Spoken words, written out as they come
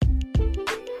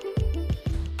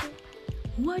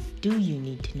What do you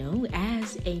need to know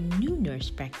as a new nurse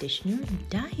practitioner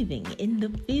diving in the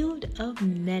field of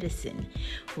medicine?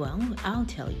 Well, I'll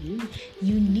tell you,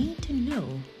 you need to know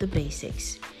the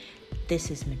basics. This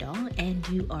is Madal, and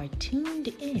you are tuned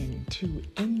in to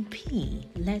NP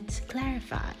Let's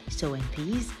Clarify. So,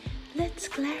 NPs, let's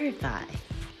clarify.